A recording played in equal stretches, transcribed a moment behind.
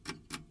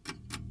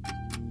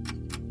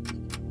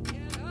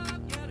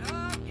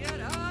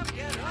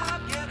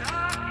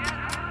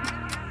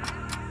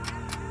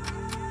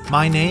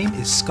My name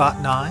is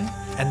Scott Nye,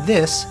 and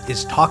this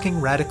is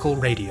Talking Radical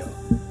Radio.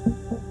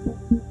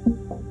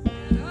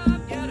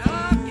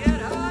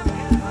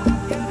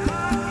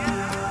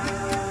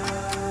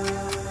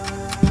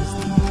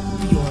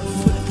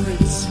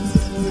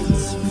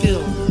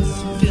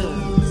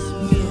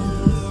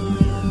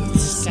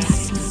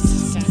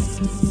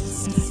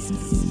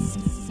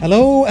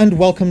 Hello and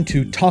welcome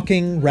to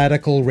Talking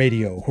Radical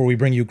Radio, where we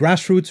bring you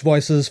grassroots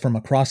voices from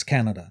across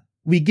Canada.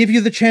 We give you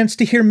the chance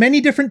to hear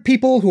many different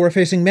people who are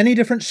facing many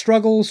different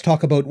struggles,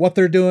 talk about what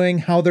they're doing,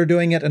 how they're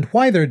doing it, and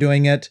why they're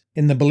doing it,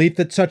 in the belief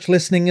that such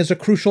listening is a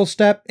crucial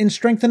step in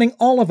strengthening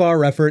all of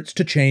our efforts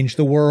to change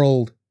the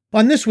world.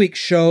 On this week's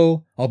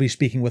show, I'll be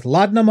speaking with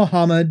Ladna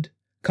Mohammed,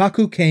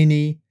 Kaku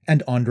Kaney,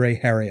 and Andre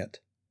Harriott.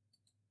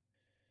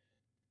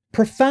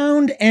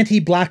 Profound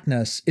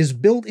anti-blackness is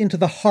built into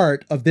the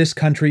heart of this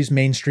country's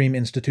mainstream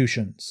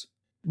institutions.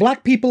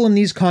 Black people in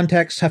these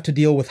contexts have to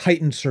deal with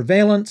heightened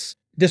surveillance,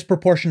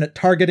 disproportionate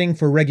targeting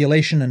for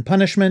regulation and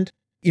punishment,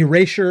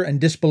 erasure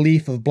and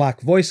disbelief of black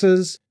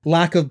voices,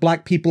 lack of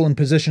black people in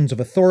positions of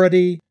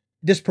authority,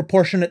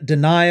 disproportionate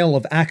denial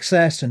of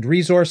access and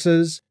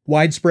resources,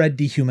 widespread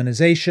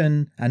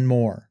dehumanization, and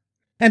more.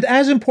 And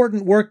as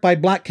important work by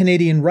Black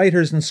Canadian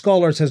writers and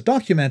scholars has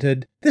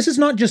documented, this is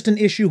not just an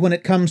issue when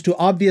it comes to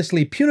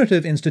obviously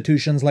punitive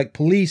institutions like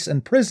police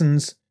and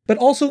prisons, but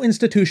also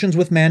institutions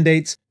with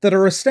mandates that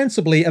are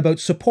ostensibly about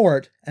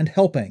support and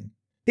helping.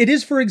 It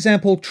is, for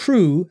example,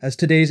 true, as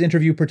today's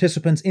interview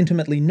participants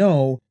intimately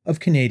know,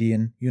 of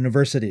Canadian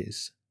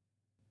universities.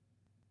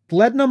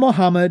 Ladna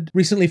Mohammed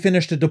recently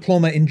finished a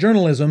diploma in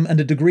journalism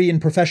and a degree in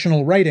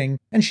professional writing,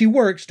 and she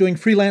works doing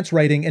freelance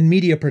writing and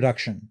media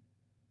production.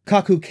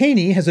 Kaku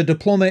Kaney has a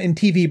diploma in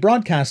TV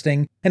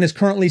broadcasting and is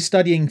currently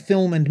studying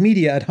film and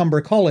media at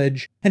Humber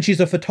College, and she's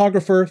a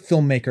photographer,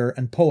 filmmaker,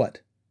 and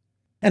poet.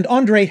 And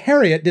Andre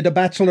Harriott did a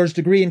bachelor's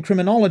degree in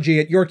criminology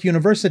at York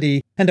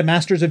University and a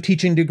master's of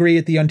teaching degree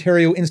at the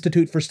Ontario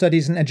Institute for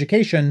Studies in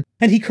Education,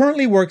 and he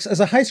currently works as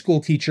a high school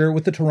teacher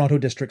with the Toronto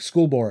District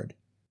School Board.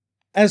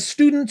 As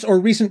students or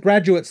recent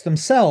graduates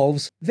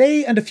themselves,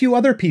 they and a few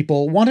other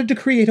people wanted to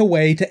create a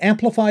way to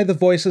amplify the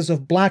voices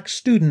of Black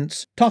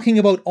students talking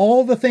about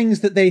all the things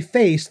that they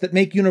face that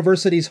make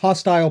universities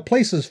hostile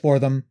places for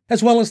them,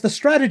 as well as the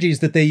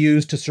strategies that they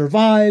use to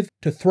survive,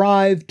 to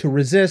thrive, to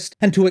resist,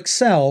 and to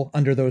excel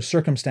under those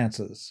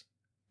circumstances.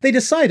 They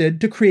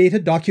decided to create a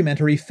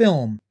documentary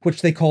film,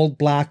 which they called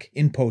Black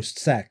in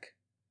Post-Sec.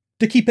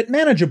 To keep it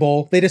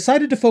manageable, they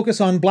decided to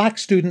focus on Black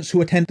students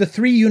who attend the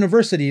three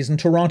universities in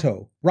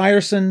Toronto: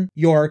 Ryerson,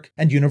 York,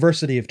 and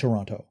University of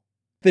Toronto.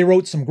 They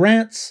wrote some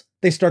grants,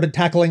 they started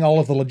tackling all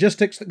of the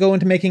logistics that go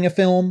into making a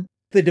film,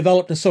 they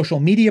developed a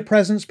social media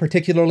presence,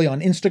 particularly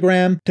on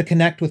Instagram, to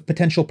connect with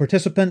potential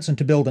participants and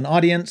to build an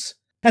audience,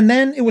 and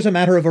then it was a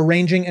matter of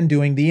arranging and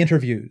doing the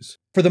interviews.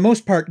 For the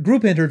most part,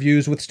 group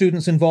interviews with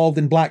students involved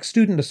in Black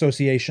Student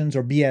Associations,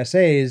 or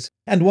BSAs,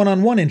 and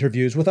one-on-one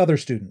interviews with other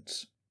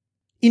students.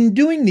 In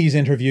doing these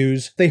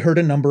interviews, they heard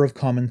a number of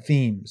common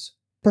themes.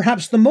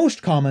 Perhaps the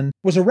most common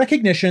was a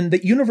recognition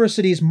that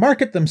universities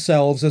market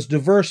themselves as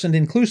diverse and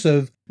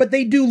inclusive, but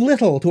they do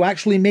little to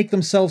actually make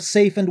themselves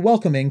safe and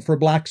welcoming for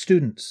Black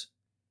students.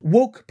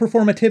 Woke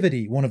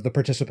performativity, one of the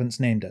participants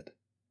named it.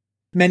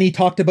 Many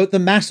talked about the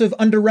massive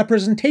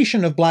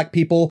underrepresentation of Black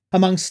people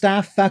among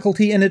staff,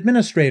 faculty, and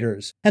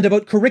administrators, and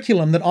about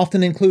curriculum that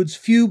often includes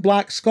few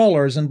Black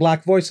scholars and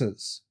Black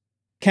voices.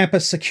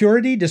 Campus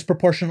security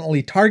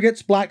disproportionately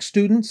targets Black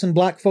students and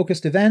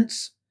Black-focused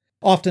events.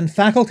 Often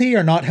faculty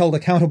are not held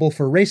accountable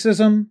for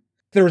racism.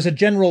 There is a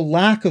general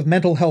lack of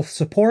mental health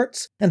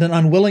supports and an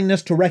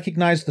unwillingness to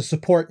recognize the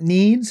support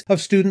needs of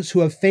students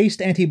who have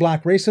faced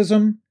anti-Black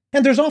racism.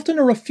 And there's often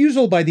a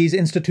refusal by these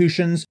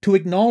institutions to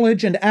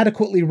acknowledge and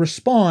adequately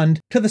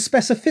respond to the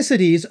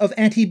specificities of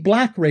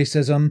anti-Black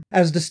racism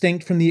as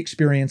distinct from the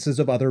experiences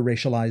of other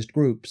racialized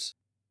groups.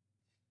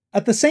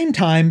 At the same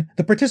time,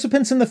 the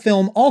participants in the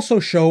film also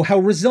show how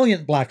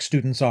resilient Black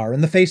students are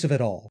in the face of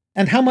it all,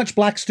 and how much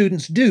Black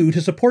students do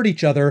to support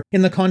each other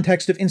in the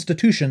context of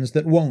institutions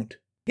that won't.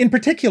 In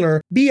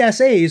particular,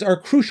 BSAs are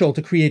crucial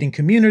to creating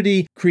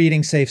community,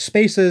 creating safe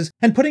spaces,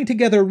 and putting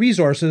together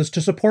resources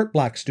to support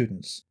Black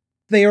students.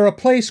 They are a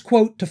place,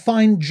 quote, to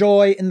find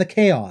joy in the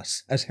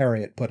chaos, as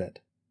Harriott put it.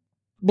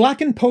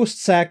 Black in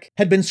Post-Sec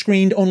had been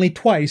screened only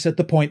twice at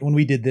the point when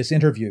we did this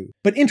interview,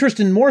 but interest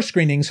in more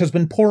screenings has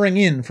been pouring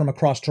in from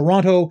across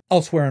Toronto,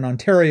 elsewhere in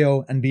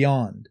Ontario, and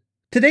beyond.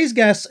 Today's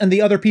guests and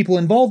the other people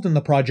involved in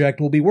the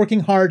project will be working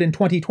hard in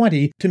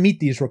 2020 to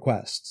meet these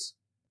requests.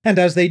 And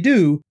as they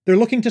do, they're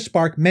looking to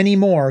spark many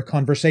more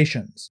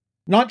conversations.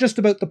 Not just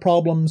about the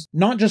problems,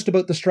 not just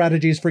about the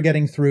strategies for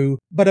getting through,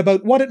 but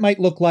about what it might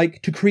look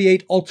like to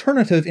create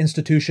alternative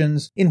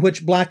institutions in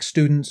which Black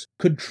students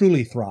could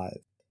truly thrive.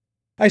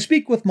 I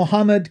speak with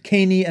Mohammed,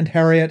 Kaney, and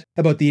Harriott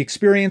about the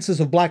experiences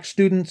of Black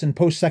students in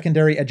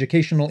post-secondary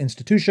educational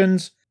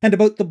institutions, and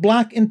about the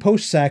Black in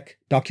Post-Sec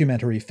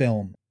documentary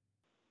film.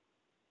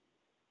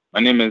 My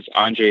name is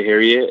Andre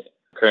Harriott,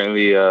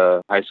 currently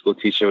a high school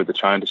teacher with the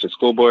Toronto District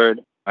School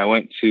Board. I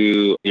went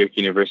to York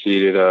University,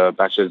 did a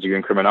bachelor's degree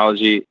in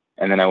criminology,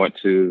 and then I went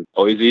to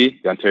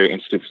OISE, the Ontario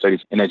Institute for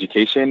Studies in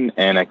Education,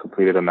 and I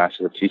completed a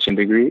master's of teaching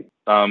degree.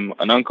 I'm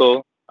an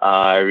uncle.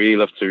 I really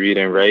love to read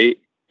and write,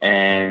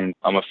 and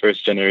I'm a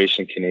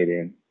first-generation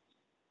Canadian.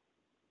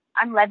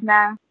 I'm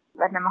Ledna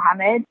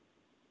Mohammed.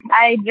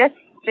 I just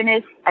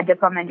finished a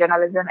diploma in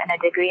journalism and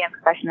a degree in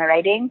professional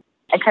writing.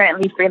 I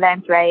currently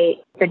freelance write,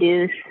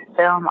 produce,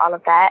 film, all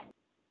of that.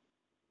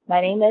 My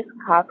name is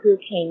Kaku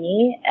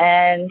Kenyi,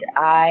 and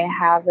I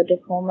have a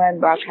diploma in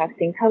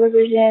broadcasting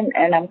television,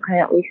 and I'm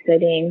currently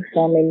studying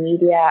film and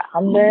media at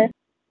Humber.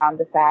 On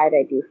the side,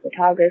 I do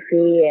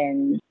photography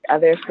and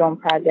other film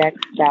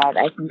projects that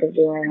I think of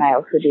doing. I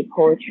also do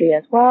poetry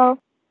as well.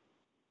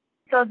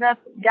 So the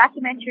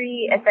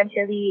documentary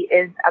essentially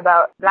is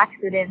about Black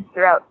students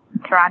throughout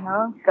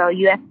Toronto, so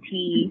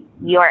UFT,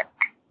 York,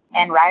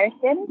 and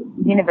Ryerson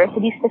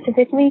University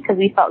specifically, because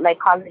we felt like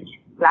college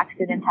Black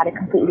students had a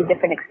completely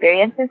different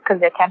experiences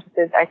because their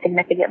campuses are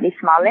significantly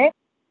smaller.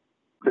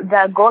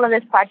 The goal of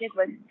this project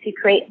was to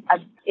create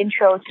an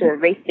intro to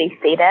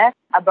race-based data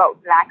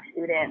about Black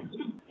students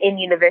in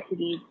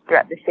universities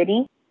throughout the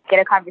city, get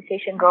a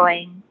conversation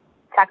going,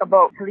 talk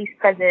about police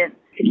presence,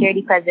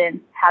 security presence,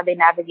 how they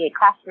navigate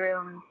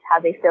classrooms, how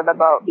they feel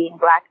about being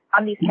Black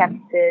on these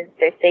campuses,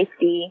 their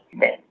safety,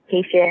 their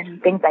education,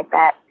 things like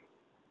that.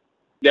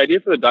 The idea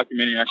for the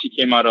documentary actually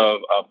came out of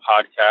a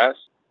podcast.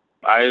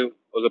 I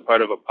was a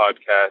part of a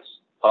podcast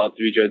called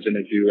Three Dreads and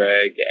a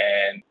Do-Rag,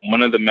 and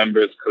one of the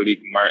members, Khalik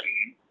Martin,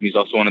 he's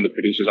also one of the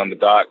producers on the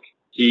doc,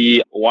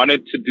 he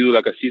wanted to do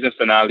like a season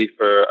finale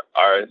for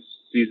our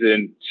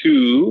season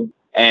 2,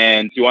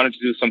 and he wanted to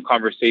do some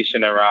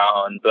conversation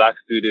around Black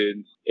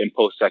students in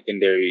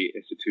post-secondary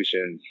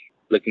institutions,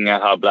 looking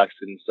at how Black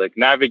students like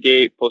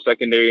navigate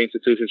post-secondary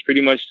institutions,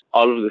 pretty much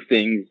all of the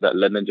things that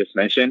Ledna just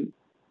mentioned.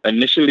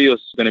 Initially, it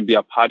was going to be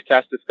a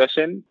podcast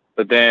discussion,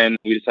 but then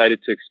we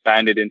decided to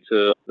expand it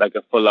into like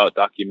a full-out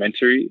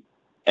documentary,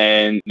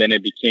 and then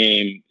it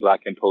became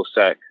Black in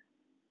Post-Sec.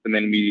 And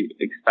then we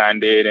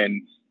expanded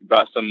and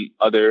brought some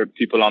other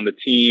people on the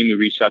team. We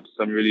reached out to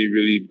some really,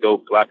 really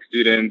dope Black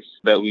students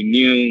that we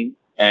knew,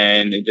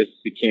 and it just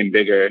became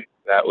bigger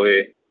that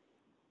way.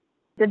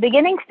 The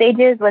beginning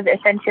stages was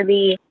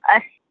essentially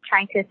us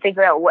trying to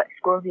figure out what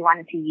schools we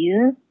wanted to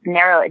use,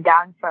 narrow it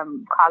down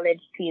from college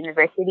to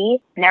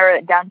university, narrow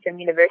it down from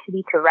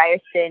university to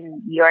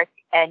Ryerson, York,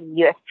 and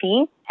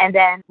UFT. And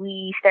then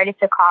we started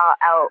to call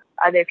out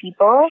other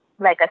people,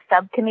 like a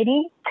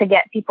subcommittee, to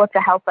get people to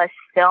help us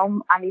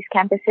film on these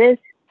campuses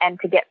and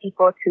to get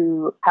people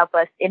to help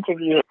us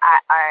interview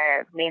at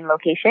our main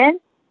location.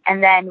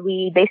 And then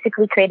we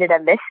basically created a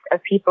list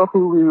of people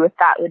who we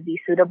thought would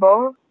be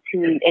suitable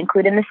to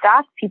include in the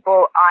doc,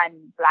 people on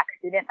Black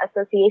student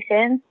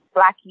associations,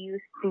 Black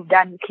youth who've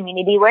done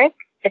community work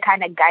to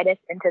kind of guide us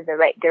into the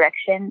right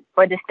direction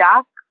for this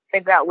doc,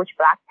 figure out which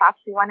Black props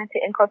we wanted to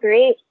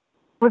incorporate.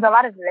 It was a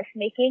lot of list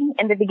making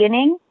in the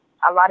beginning,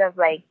 a lot of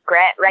like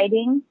grant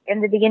writing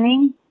in the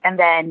beginning, and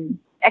then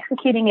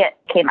executing it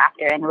came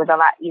after, and it was a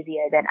lot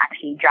easier than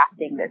actually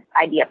drafting this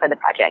idea for the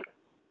project.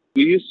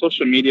 We use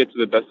social media to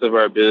the best of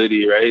our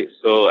ability, right?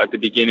 So at the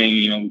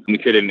beginning, we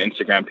created an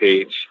Instagram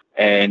page.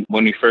 And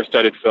when we first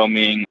started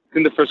filming,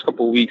 in the first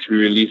couple of weeks, we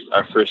released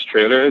our first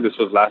trailer. This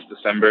was last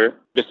December,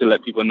 just to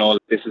let people know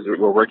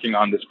we're working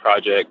on this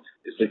project.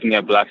 It's looking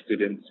at Black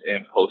students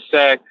in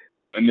post-sec.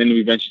 And then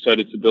we eventually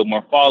started to build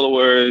more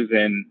followers.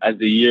 And as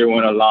the year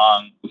went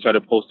along, we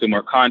started posting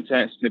more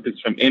content, snippets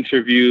from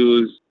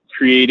interviews,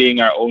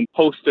 creating our own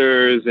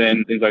posters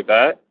and things like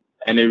that.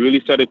 And it really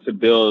started to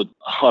build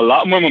a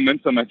lot more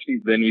momentum, I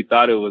think, than we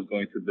thought it was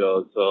going to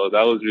build. So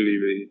that was really,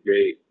 really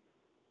great.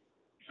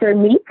 For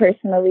me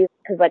personally,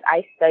 because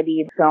I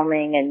studied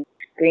filming and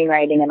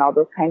screenwriting and all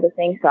those kinds of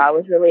things, so I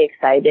was really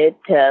excited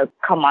to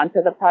come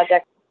onto the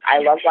project. I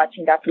love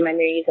watching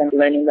documentaries and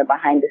learning the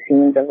behind the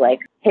scenes of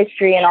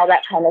history and all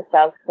that kind of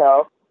stuff.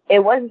 So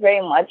it was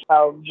very much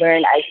a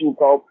learn as you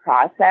go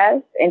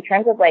process. In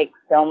terms of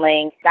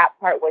filming, that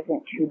part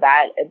wasn't too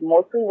bad. It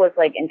mostly was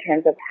in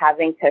terms of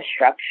having to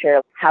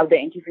structure how the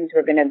interviews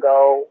were going to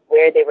go,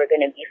 where they were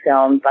going to be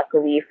filmed.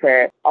 Luckily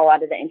for a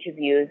lot of the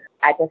interviews,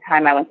 at the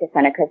time I went to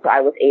Seneca, so I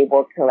was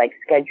able to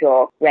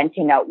schedule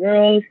renting out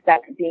rooms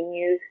that were being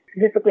used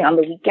specifically on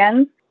the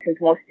weekends. Since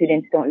most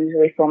students don't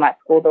usually film at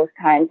school those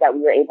times, that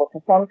we were able to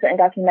film certain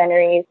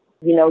documentaries,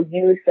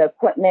 use the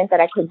equipment that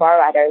I could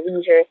borrow at our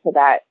leisure so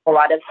that a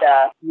lot of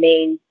the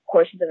main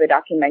portions of the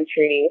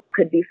documentary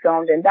could be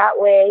filmed in that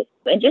way.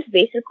 And just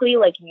basically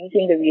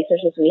using the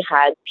resources we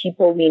had,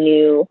 people we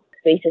knew,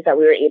 spaces that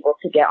we were able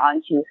to get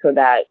onto so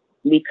that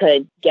we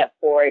could get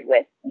forward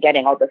with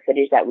getting all the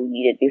footage that we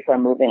needed before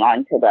moving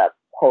on to the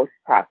post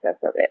process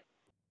of it.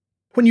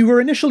 When you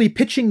were initially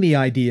pitching the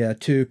idea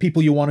to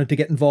people you wanted to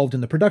get involved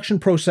in the production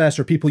process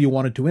or people you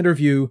wanted to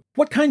interview,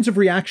 what kinds of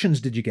reactions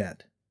did you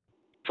get?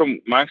 From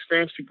my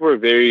experience, people were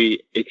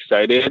very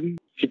excited.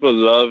 People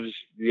loved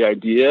the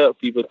idea.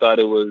 People thought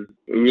it was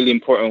really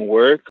important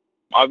work.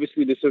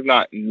 Obviously, this is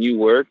not new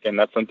work, and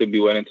that's something we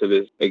went into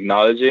this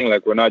acknowledging.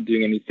 Like, we're not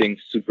doing anything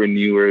super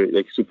new or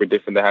like super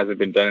different that hasn't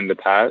been done in the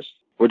past.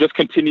 We're just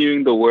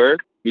continuing the work.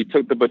 We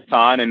took the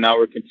baton and now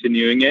we're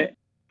continuing it.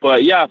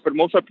 But yeah, for the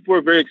most part, people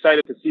are very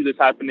excited to see this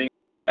happening.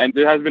 And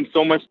there has been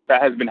so much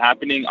that has been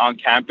happening on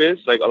campus,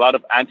 like a lot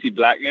of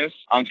anti-Blackness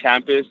on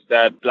campus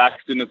that Black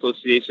Student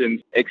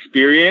Associations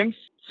experience.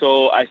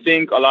 So I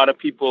think a lot of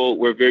people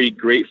were very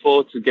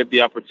grateful to get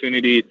the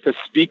opportunity to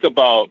speak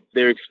about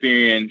their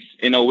experience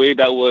in a way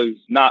that was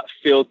not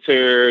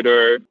filtered,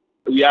 or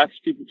we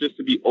asked people just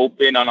to be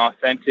open and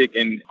authentic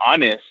and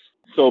honest.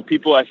 So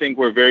people, I think,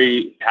 were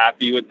very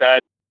happy with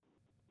that.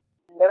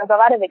 There was a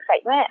lot of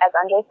excitement, as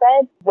Andre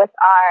said, with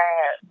our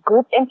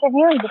group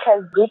interviews,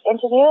 because group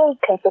interviews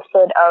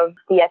consisted of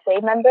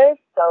DSA members,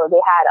 so they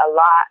had a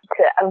lot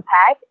to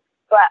unpack.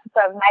 But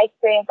from my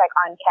experience, like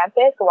on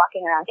campus,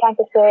 walking around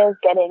campuses,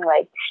 getting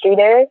like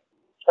streeters,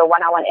 so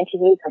one-on-one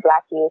interviews with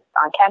Black youth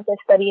on campus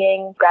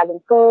studying,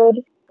 grabbing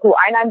food, who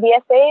aren't on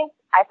DSA,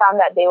 I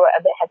found that they were a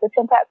bit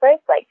hesitant at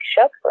first, like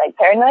shook, like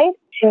paranoid,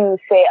 to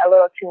say a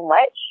little too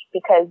much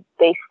because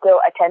they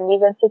still attend these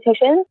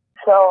institutions.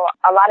 So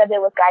a lot of it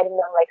was guiding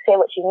them, like, say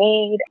what you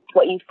need,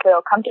 what you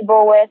feel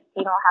comfortable with.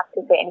 You don't have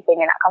to say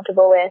anything you're not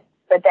comfortable with.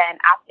 But then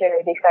after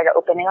they started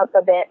opening up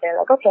a bit, they're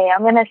like, okay,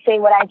 I'm going to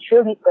say what I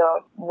truly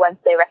feel once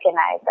they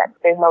recognize that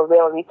there's no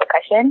real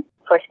repercussion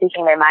for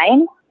speaking their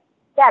mind.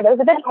 Yeah, there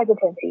was a bit of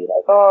hesitancy,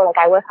 like, oh, like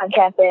I work on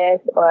campus,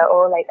 or,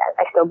 oh, like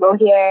I still go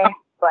here.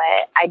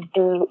 But I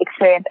do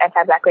experience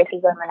anti-Black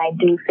racism and I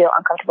do feel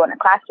uncomfortable in the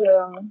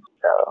classroom.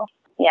 So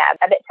yeah,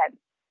 a bit tense.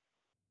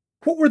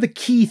 What were the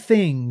key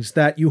things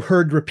that you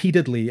heard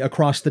repeatedly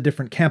across the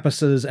different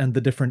campuses and the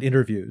different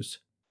interviews?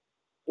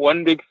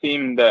 One big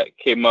theme that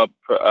came up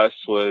for us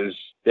was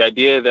the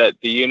idea that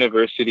the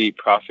university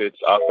profits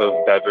off of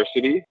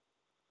diversity.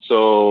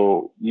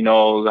 So, you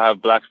know,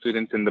 have Black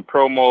students in the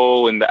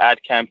promo and the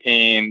ad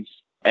campaigns,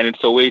 and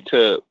it's a way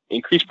to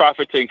increase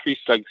profit, to increase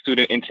like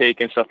student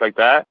intake and stuff like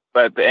that.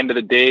 But at the end of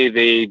the day,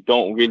 they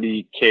don't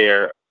really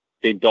care.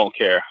 They don't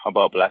care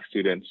about Black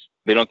students.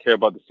 They don't care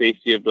about the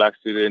safety of Black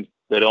students.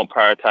 They don't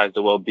prioritize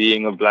the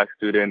well-being of Black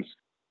students.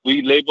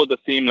 We labeled the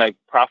theme like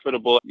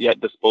profitable yet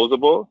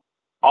disposable.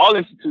 All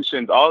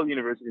institutions, all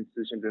university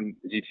institutions in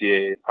the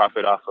GTA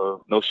profit off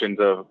of notions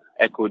of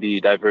equity,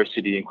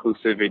 diversity,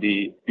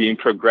 inclusivity, being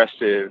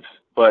progressive.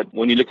 But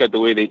when you look at the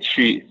way they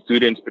treat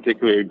students,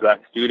 particularly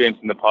Black students,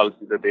 and the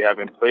policies that they have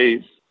in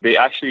place, they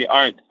actually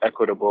aren't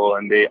equitable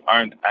and they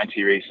aren't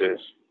anti-racist.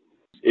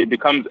 It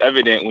becomes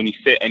evident when you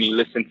sit and you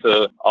listen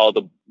to all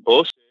the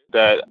bullshit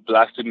that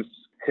Black students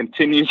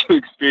continue to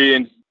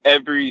experience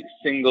every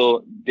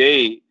single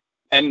day.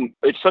 And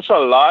it's such a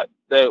lot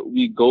that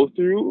we go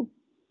through.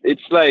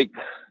 It's like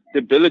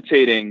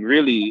debilitating,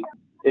 really.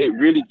 It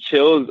really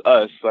kills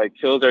us, like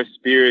kills our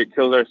spirit,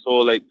 kills our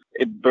soul. Like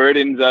it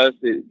burdens us,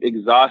 it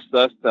exhausts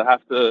us to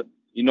have to,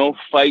 you know,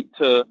 fight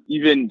to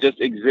even just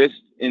exist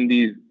in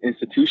these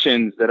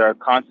institutions that are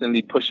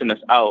constantly pushing us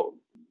out.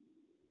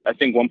 I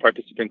think one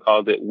participant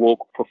called it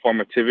woke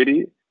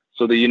performativity.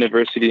 So the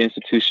university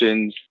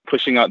institutions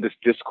pushing out this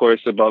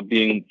discourse about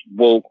being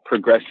woke,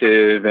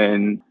 progressive,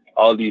 and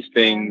all these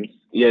things,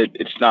 yet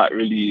it's not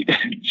really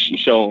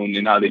shown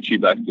in how they treat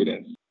Black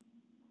students.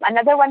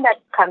 Another one that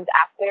comes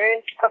after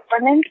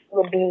performance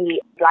would be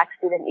Black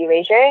student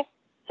erasure.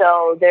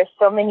 So there's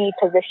so many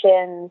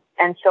positions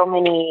and so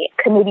many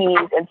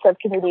committees and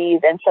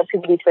subcommittees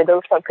for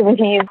those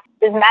subcommittees.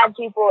 There's mad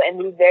people in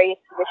these various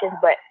positions,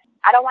 but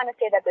I don't want to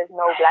say that there's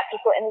no Black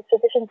people in these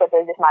positions, but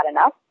there's just not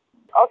enough.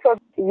 Also,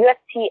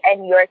 UFT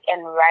and York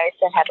and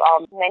Ryerson have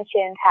all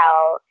mentioned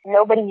how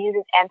nobody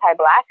uses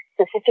anti-Black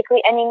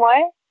specifically anymore.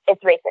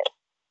 It's racist.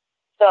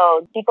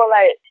 So people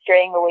are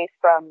straying away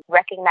from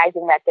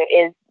recognizing that there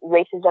is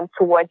racism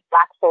towards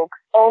Black folks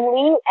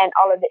only and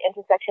all of the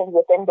intersections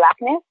within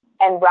Blackness,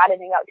 and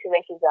broadening out to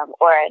racism,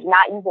 or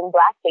not using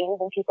Black but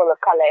using people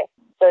of color.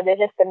 So there's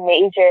just a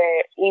major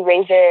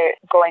erasure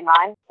going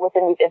on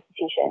within these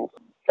institutions.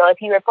 So if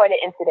you report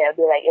an incident,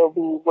 it'll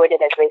be worded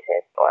as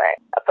racist or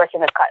a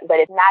person of color, but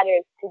it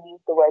matters to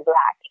use the word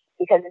Black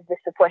because it's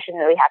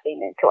disproportionately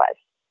happening to us.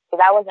 So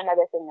that was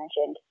another thing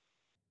mentioned.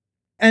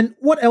 And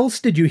what else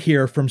did you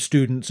hear from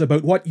students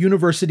about what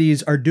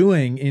universities are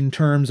doing in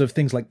terms of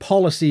things like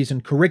policies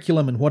and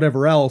curriculum and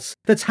whatever else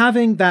that's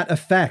having that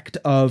effect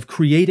of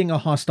creating a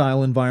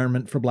hostile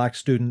environment for Black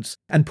students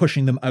and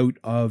pushing them out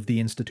of the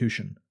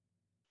institution?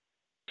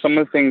 Some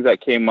of the things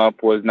that came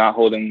up was not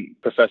holding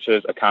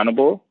professors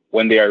accountable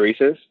when they are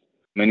racist.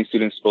 Many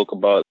students spoke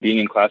about being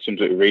in classrooms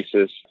with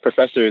racist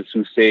professors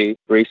who say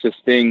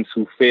racist things,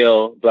 who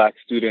fail Black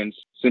students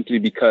simply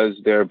because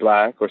they're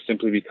Black or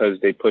simply because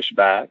they push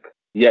back.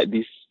 Yet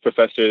these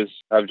professors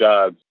have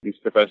jobs. These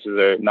professors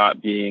are not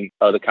being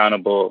held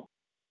accountable.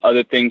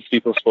 Other things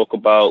people spoke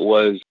about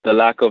was the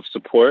lack of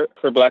support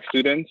for Black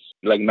students,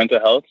 like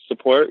mental health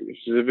support,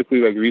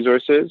 specifically like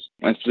resources.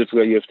 And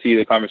specifically at UFT,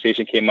 the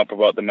conversation came up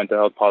about the mental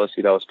health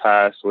policy that was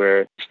passed,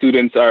 where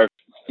students are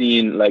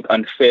seen like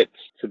unfit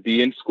to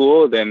be in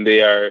school, then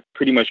they are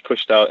pretty much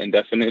pushed out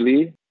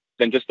indefinitely.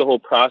 than just the whole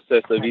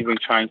process of even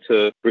trying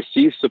to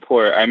receive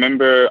support. I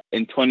remember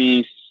in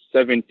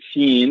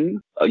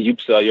 2017,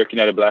 UPSA, York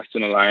United Black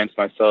Student Alliance,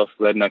 myself,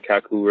 Ledna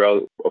Kaku, we were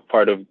all a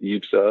part of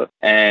UPSA.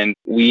 And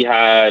we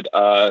had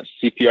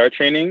CPR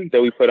training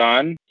that we put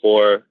on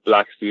for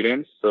Black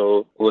students.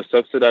 So it was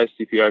subsidized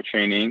CPR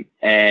training,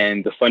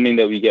 and the funding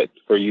that we get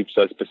for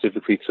UPSA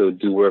specifically to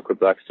do work with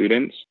Black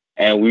students.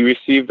 And we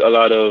received a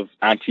lot of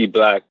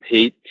anti-Black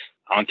hate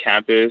on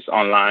campus,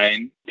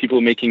 online,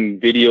 people making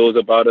videos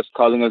about us,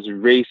 calling us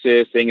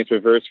racist, saying it's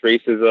reverse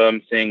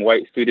racism, saying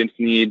white students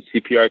need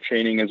CPR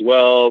training as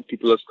well,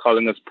 people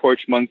calling us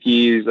porch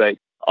monkeys, like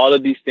all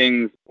of these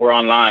things were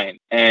online.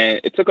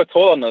 And it took a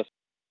toll on us.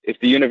 If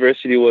the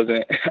university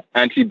wasn't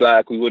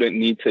anti-Black, we wouldn't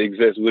need to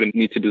exist. We wouldn't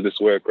need to do this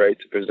work, right,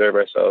 to preserve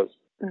ourselves.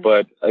 Mm-hmm.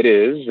 But it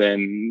is,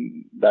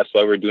 and that's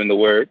why we're doing the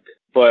work.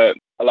 But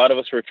a lot of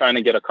us were trying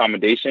to get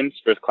accommodations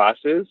for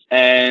classes,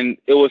 and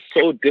it was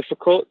so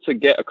difficult to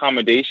get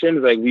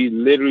accommodations. Like, we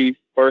literally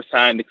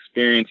firsthand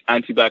experienced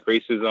anti-Black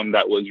racism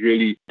that was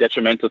really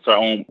detrimental to our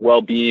own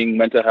well-being,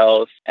 mental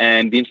health.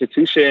 And the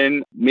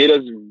institution made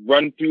us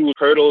run through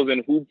hurdles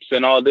and hoops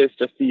and all this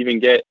just to even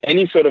get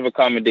any sort of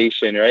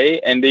accommodation,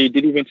 right? And they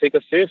didn't even take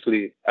us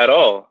seriously at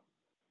all.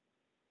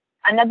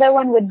 Another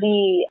one would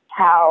be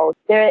how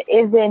there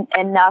isn't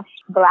enough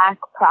Black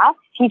profs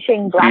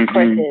teaching Black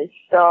courses.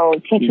 So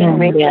teaching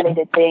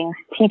race-related things,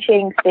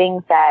 teaching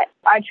things that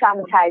are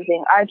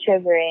traumatizing, are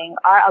triggering,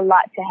 are a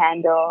lot to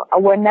handle, or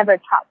were never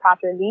taught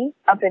properly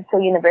up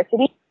until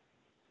university.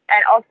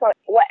 And also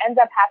what ends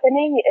up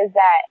happening is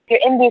that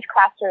you're in these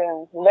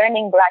classrooms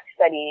learning Black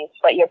studies,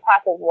 but your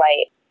prof is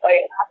white, or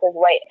your prof is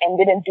white and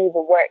didn't do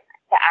the work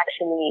to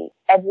actually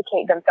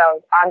educate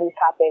themselves on these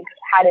topics,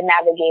 how to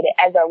navigate it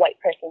as a white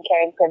person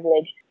carrying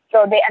privilege.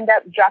 So they end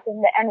up dropping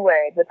the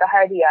N-word with the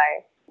hard ER,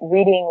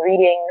 reading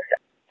readings.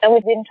 And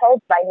we've been told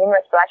by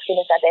numerous Black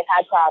students that they've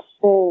had profs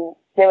who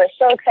they were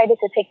so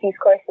excited to take these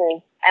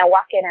courses and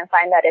walk in and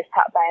find out it's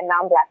taught by a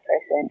non-Black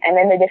person. And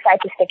then they decide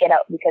to stick it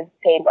out because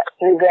it's paid,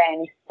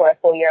 $3,000 for a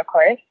full year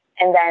course.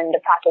 And then the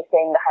prof is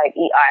saying the hard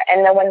ER.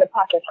 And then when the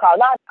prof is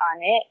called out on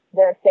it,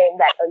 they're saying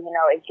that,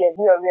 it gives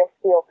you a real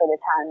feel for the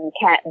time. You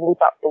can't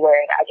bleep out the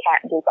word. I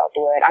can't bleep out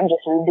the word. I'm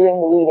just doing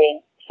the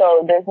reading.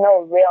 So there's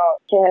no real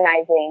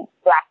humanizing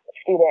Black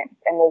students,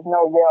 and there's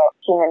no real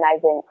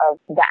humanizing of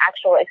the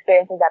actual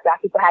experiences that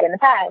Black people had in the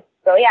past.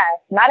 So yeah,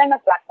 not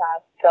enough Black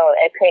profs. So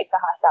it creates a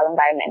hostile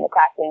environment in the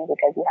classroom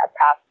because you have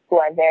profs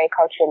who are very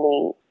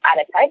culturally out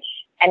of touch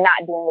and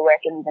not doing the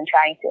work and even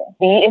trying to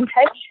be in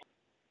touch.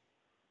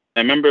 I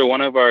remember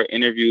one of our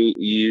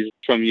interviewees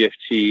from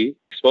UFT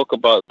spoke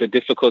about the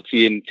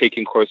difficulty in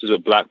taking courses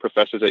with Black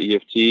professors at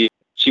UFT.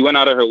 She went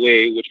out of her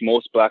way, which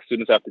most Black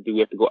students have to do. We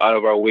have to go out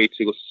of our way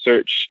to go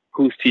search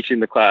who's teaching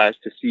the class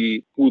to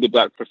see who the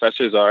Black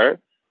professors are.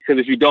 Because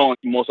if you don't,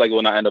 you most likely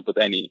will not end up with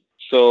any.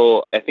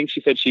 So I think she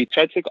said she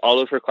tried to take all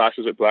of her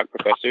classes with Black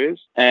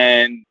professors,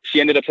 and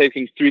she ended up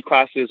taking 3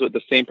 classes with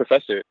the same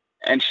professor.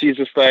 And she's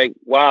just like,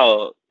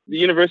 wow. The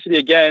university,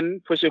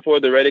 again, pushing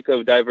forward the rhetoric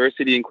of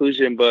diversity,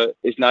 inclusion, but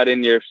it's not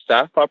in your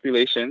staff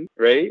population,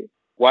 right?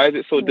 Why is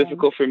it so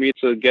difficult for me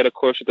to get a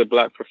course with a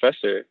Black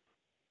professor?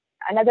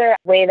 Another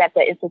way that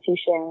the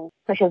institution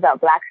pushes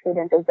out Black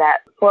students is that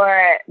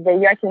for the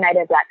York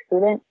United Black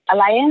Student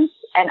Alliance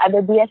and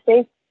other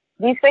BSAs,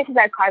 these spaces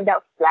are carved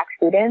out for Black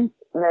students.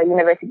 The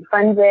university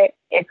funds it.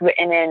 It's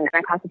written in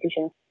our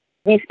constitution.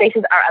 These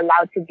spaces are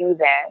allowed to be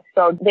there.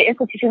 So the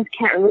institutions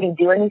can't really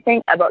do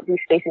anything about these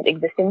spaces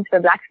existing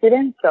for Black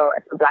students. So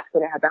if a Black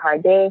student has a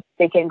hard day,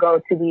 they can go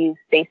to these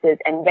spaces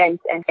and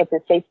vent, and it's a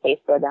safe space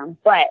for them.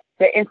 But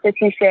the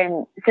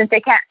institution, since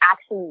they can't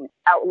actually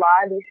outlaw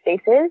these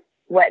spaces,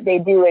 what they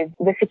do is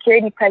the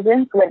security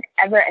presence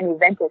whenever an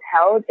event is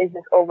held is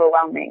just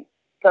overwhelming.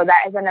 So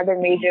that is another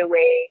major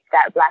way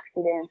that Black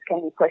students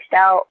can be pushed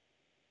out.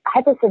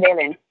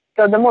 Hypersurveillance.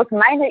 So the most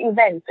minor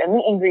events, a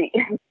meet and greet,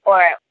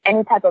 or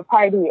any type of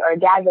party or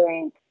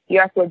gathering,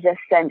 York will just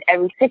send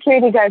every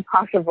security guard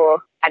possible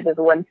at this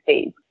one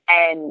space.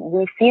 And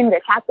we've seen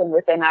this happen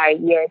within our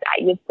years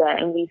at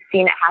UPSA, and we've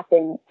seen it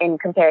happen in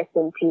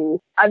comparison to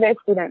other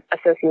student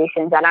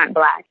associations that aren't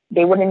Black.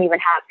 They wouldn't even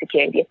have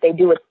security. If they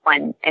do, it's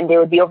fun, and they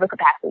would be over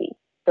capacity.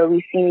 So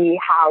we see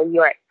how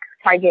York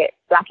target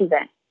Black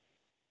events.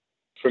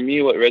 For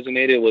me, what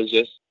resonated was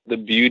just the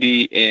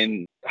beauty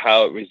in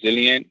how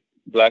resilient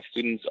Black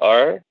students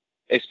are,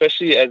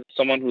 especially as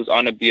someone who's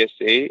on a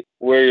BSA,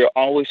 where you're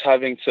always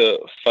having to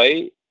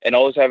fight and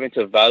always having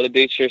to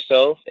validate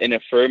yourself and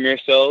affirm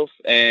yourself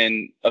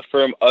and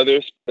affirm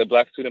others, the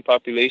Black student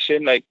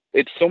population. Like,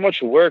 it's so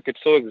much work.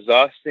 It's so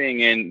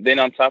exhausting. And then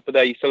on top of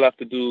that, you still have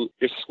to do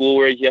your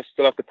schoolwork. You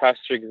still have to pass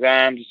your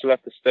exams. You still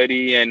have to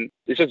study. And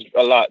it's just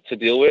a lot to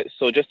deal with.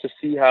 So just to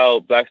see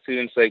how Black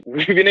students,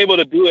 we've been able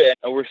to do it,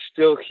 and we're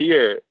still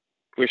here.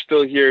 We're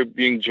still here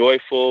being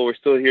joyful. We're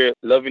still here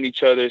loving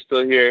each other,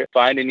 still here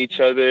finding each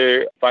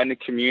other, finding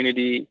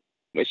community.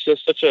 It's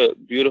just such a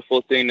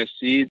beautiful thing to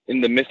see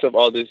in the midst of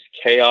all this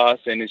chaos,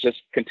 and it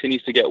just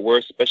continues to get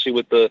worse, especially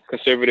with the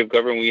conservative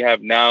government we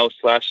have now,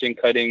 slashing,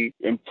 cutting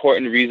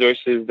important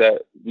resources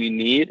that we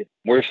need.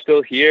 We're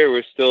still here.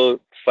 We're still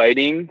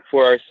fighting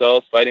for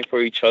ourselves, fighting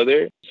for each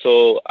other.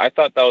 So I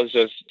thought that was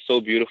just so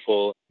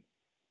beautiful.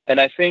 And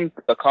I think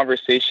a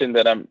conversation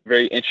that I'm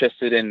very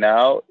interested in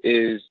now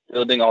is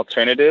building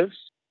alternatives.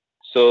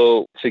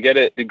 So to get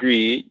a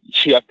degree,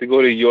 you have to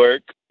go to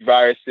York,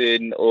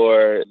 Ryerson,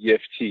 or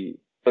UFT.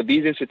 But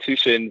these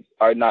institutions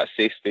are not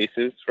safe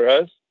spaces for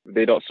us.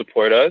 They don't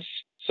support us.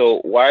 So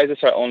why is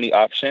this our only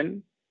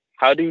option?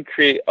 How do we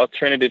create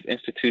alternative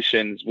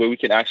institutions where we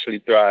can actually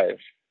thrive?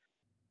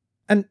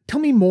 And tell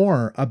me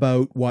more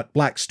about what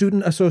Black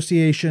student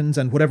associations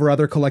and whatever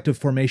other collective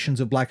formations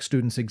of Black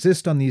students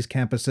exist on these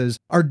campuses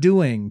are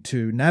doing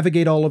to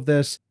navigate all of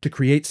this, to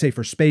create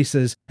safer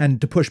spaces,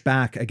 and to push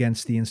back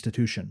against the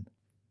institution.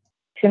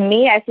 To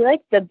me, I feel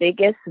like the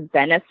biggest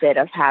benefit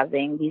of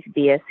having these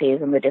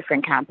BSAs on the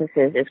different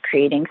campuses is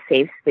creating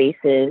safe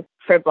spaces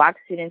for Black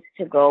students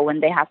to go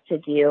when they have to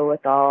deal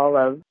with all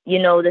of,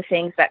 the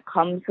things that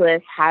comes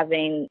with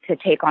having to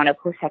take on a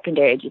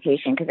post-secondary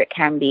education, because it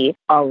can be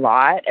a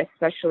lot,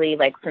 especially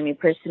like for me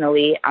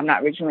personally. I'm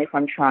not originally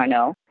from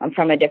Toronto. I'm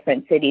from a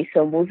different city.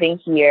 So moving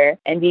here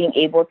and being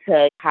able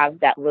to have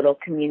that little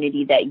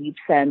community that UPSA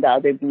and the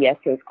other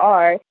BSAs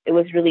are, it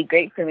was really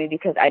great for me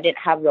because I didn't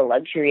have the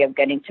luxury of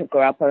getting to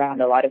grow up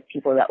around a lot of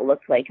people that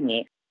looked like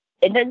me.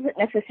 It doesn't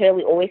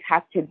necessarily always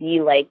have to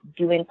be like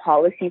doing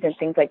policies and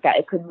things like that.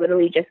 It could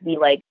literally just be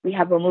like we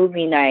have a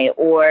movie night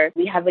or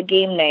we have a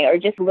game night or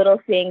just little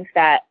things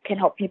that can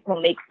help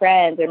people make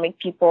friends or make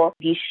people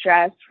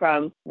de-stress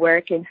from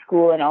work and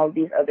school and all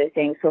these other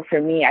things. So for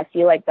me, I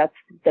feel like that's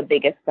the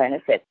biggest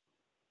benefit.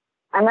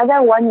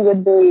 Another one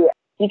would be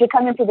you could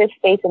come into this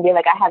space and be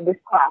like, I have this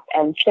class,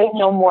 and say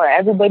no more.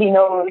 Everybody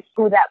knows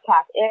who that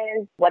class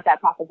is, what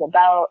that class is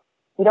about.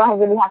 You don't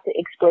really have to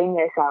explain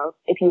yourself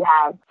if you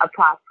have a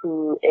prof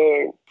who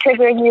is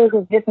triggering you,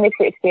 who just makes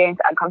your experience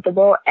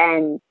uncomfortable.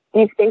 And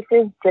these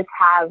spaces just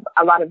have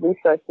a lot of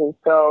resources.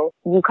 So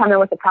you come in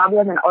with a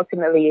problem and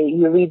ultimately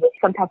you leave with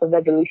some type of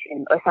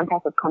resolution or some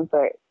type of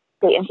comfort.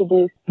 They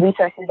introduce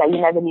resources that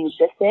you never knew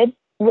existed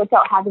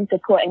without having to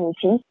pull any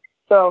teeth.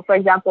 So for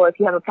example, if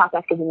you have a prof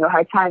that's giving you a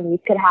hard time, you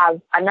could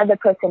have another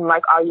person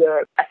mark all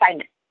your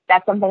assignments.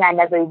 That's something I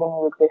never even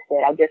knew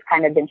existed. I've just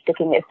kind of been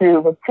sticking it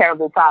through with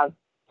terrible profs.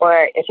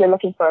 Or if you're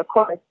looking for a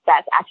course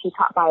that's actually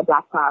taught by a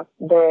Black prof,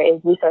 there is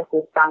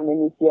resources found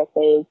in these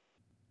BSAs.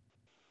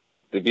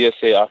 The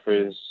BSA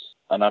offers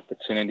an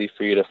opportunity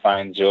for you to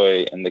find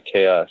joy in the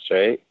chaos,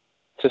 right?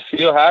 To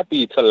feel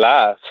happy, to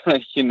laugh,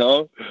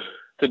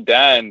 to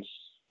dance.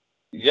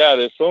 Yeah,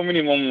 there's so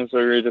many moments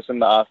where you're just in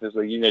the office,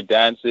 like you're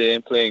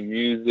dancing, playing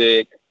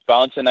music,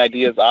 bouncing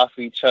ideas off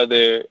each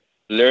other,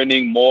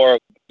 learning more,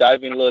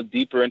 diving a little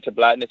deeper into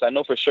Blackness. I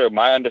know for sure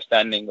my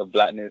understanding of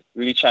Blackness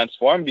really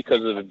transformed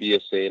because of the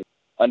BSA.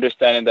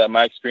 Understanding that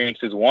my experience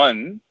is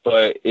one,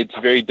 but it's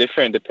very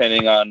different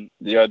depending on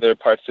the other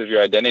parts of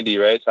your identity,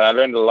 right? So I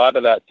learned a lot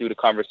of that through the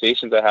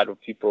conversations I had with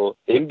people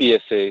in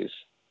BSAs.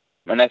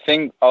 And I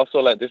think also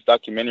like this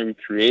documentary we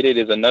created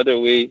is another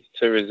way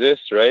to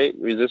resist, right?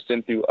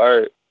 Resisting through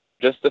art.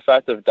 Just the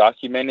fact of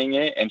documenting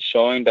it and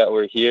showing that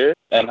we're here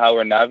and how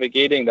we're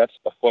navigating, that's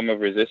a form of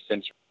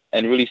resistance.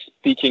 And really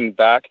speaking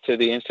back to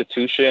the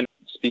institution,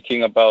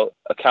 speaking about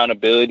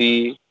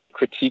accountability,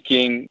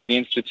 critiquing the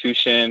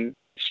institution,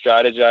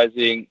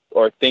 strategizing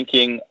or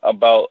thinking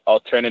about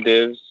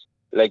alternatives,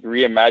 like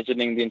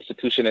reimagining the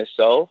institution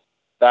itself.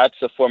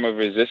 That's a form of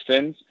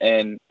resistance.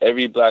 And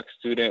every Black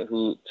student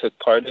who took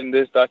part in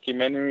this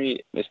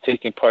documentary is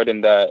taking part in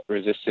that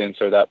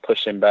resistance or that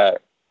pushing back.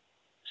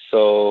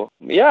 So,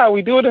 yeah,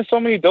 we do it in so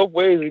many dope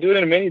ways. We do it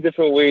in many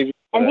different ways.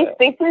 And these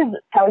spaces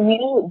tell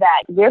you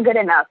that you're good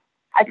enough.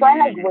 I find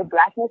like with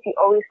Blackness, you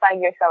always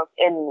find yourself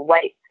in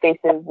white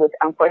spaces, which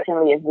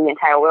unfortunately is the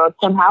entire world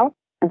somehow,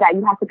 that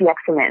you have to be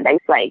excellent. That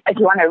it's like, if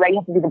you want to write, you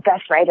have to be the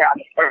best writer on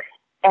the earth.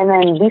 And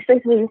then these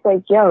spaces are just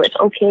like, yo, it's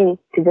okay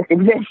to just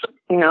exist,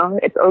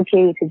 It's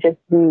okay to just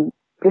be,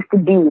 to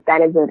be.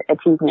 That is an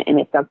achievement in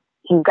itself.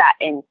 You've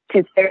gotten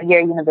to third year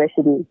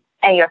university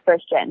and you're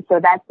first gen. So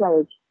that's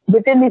like,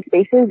 within these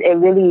spaces, it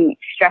really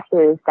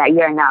stresses that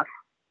you're enough,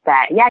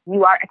 that, yeah,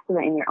 you are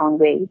excellent in your own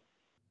way.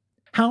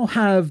 How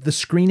have the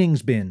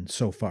screenings been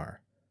so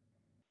far?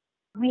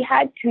 We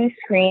had 2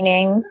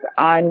 screenings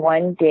on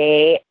one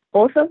day.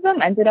 Both of them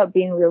ended up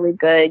being really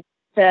good.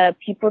 The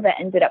people that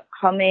ended up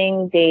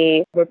coming,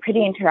 they were pretty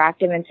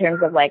interactive in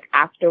terms of like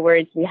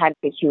afterwards we had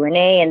the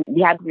Q&A and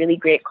we had really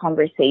great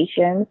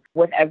conversations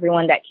with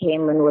everyone that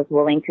came and was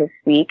willing to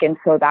speak. And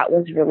so that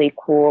was really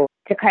cool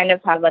to kind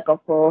of have like a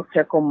full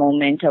circle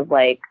moment of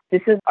like,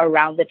 this is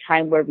around the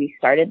time where we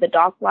started the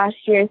doc last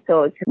year.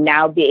 So to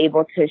now be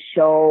able to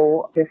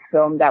show this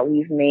film that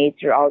we've made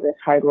through all this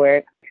hard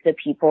work to the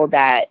people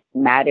that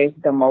matters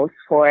the most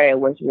for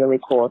it was really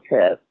cool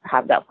to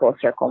have that full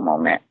circle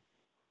moment.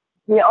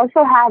 We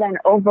also had an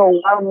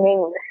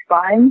overwhelming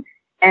response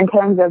in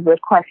terms of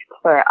requests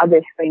for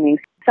other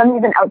screenings. some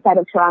even outside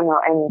of Toronto,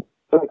 and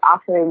was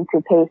offering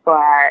to pay for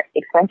our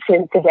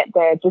expenses to get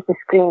there just to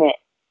screen it.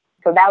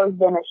 So that was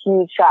been a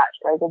huge shock.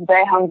 Like, it's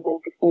very humbling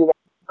to see that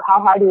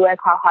how hard we work,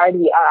 how hard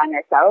we are on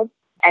ourselves,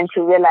 and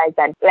to realize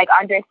that, like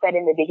Andre said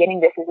in the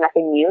beginning, this is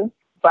nothing new,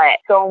 but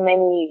so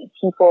many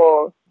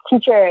people,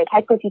 teachers,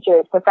 high school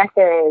teachers,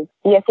 professors,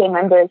 ESA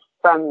members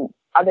from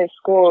other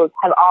schools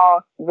have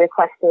all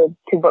requested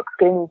to book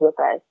screenings with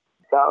us.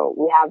 So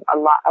we have a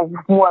lot of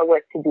more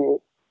work to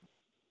do.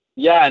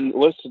 Yeah, and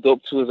what's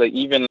dope too is like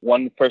even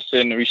one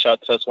person reached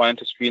out to us wanting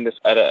to screen this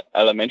at an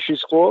elementary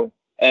school.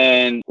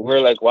 And we're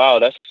like, wow,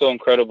 that's so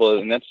incredible.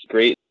 And that's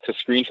great to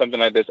screen something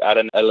like this at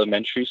an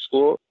elementary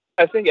school.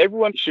 I think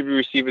everyone should be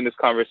receiving this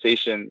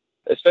conversation,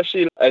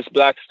 especially as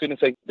Black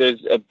students. Like,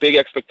 there's a big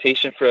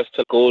expectation for us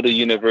to go to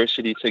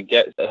university to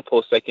get a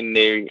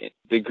post-secondary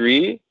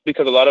degree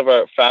because a lot of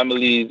our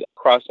families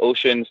cross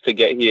oceans to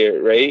get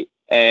here, right?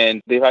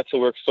 And they've had to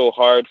work so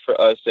hard for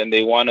us, and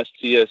they want to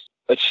see us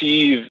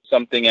achieve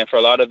something. And for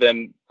a lot of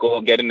them, go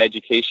get an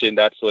education.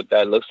 That's what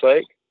that looks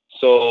like.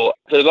 So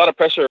there's a lot of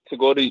pressure to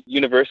go to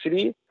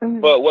university,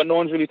 but what no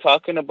one's really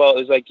talking about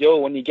is like, yo,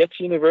 when you get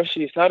to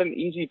university, it's not an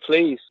easy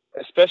place,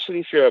 especially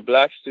if you're a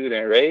Black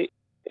student, right?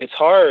 It's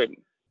hard.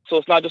 So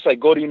it's not just like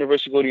go to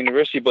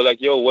university, but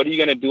like, yo, what are you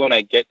going to do when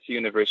I get to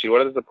university?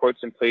 What are the supports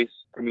in place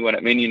for me when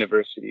I'm in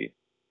university?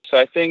 So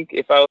I think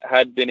if I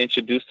had been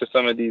introduced to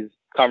some of these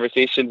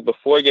conversations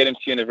before getting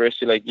to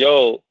university, like,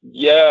 yo,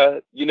 yeah,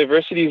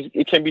 universities,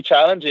 it can be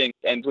challenging.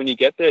 And when you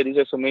get there, these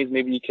are some ways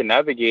maybe you can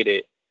navigate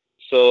it.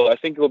 So I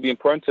think it will be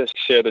important to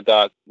share the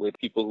doc with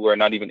people who are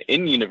not even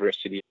in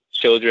university,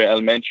 children,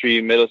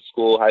 elementary, middle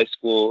school, high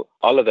school,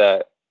 all of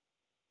that.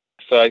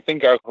 So I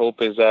think our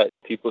hope is that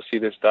people see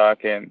this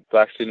doc and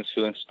Black students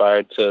feel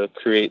inspired to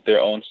create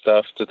their own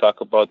stuff, to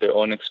talk about their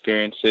own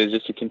experiences,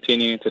 just to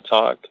continue to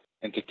talk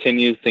and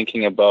continue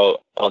thinking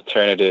about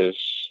alternatives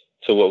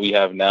to what we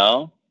have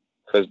now,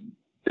 because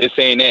this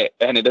ain't it,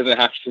 and it doesn't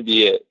have to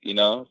be it, you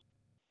know?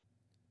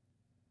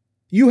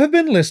 You have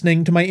been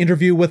listening to my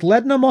interview with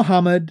Ledna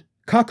Mohammed,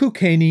 Kaku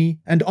Kaney,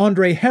 and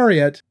Andre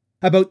Harriott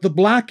about the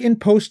Black in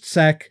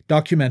Post-Sec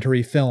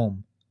documentary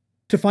film.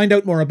 To find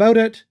out more about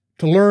it,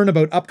 to learn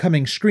about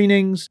upcoming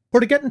screenings, or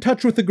to get in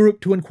touch with the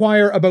group to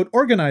inquire about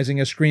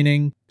organizing a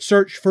screening,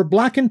 search for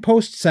Black in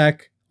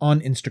Post-Sec on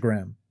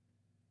Instagram.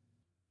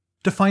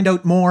 To find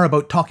out more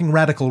about Talking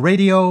Radical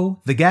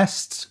Radio, the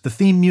guests, the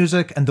theme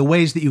music, and the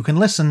ways that you can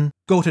listen,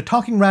 go to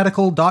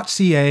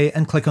talkingradical.ca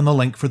and click on the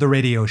link for the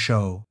radio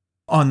show.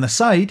 On the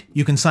site,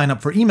 you can sign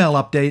up for email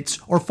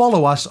updates or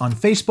follow us on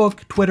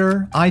Facebook,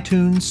 Twitter,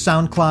 iTunes,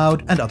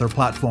 SoundCloud, and other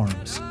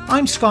platforms.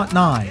 I'm Scott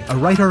Nye, a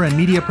writer and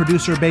media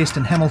producer based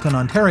in Hamilton,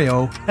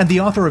 Ontario, and the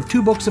author of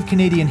 2 books of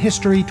Canadian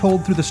history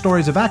told through the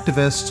stories of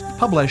activists,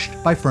 published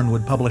by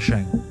Fernwood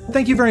Publishing.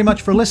 Thank you very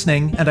much for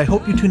listening, and I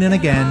hope you tune in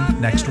again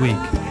next week.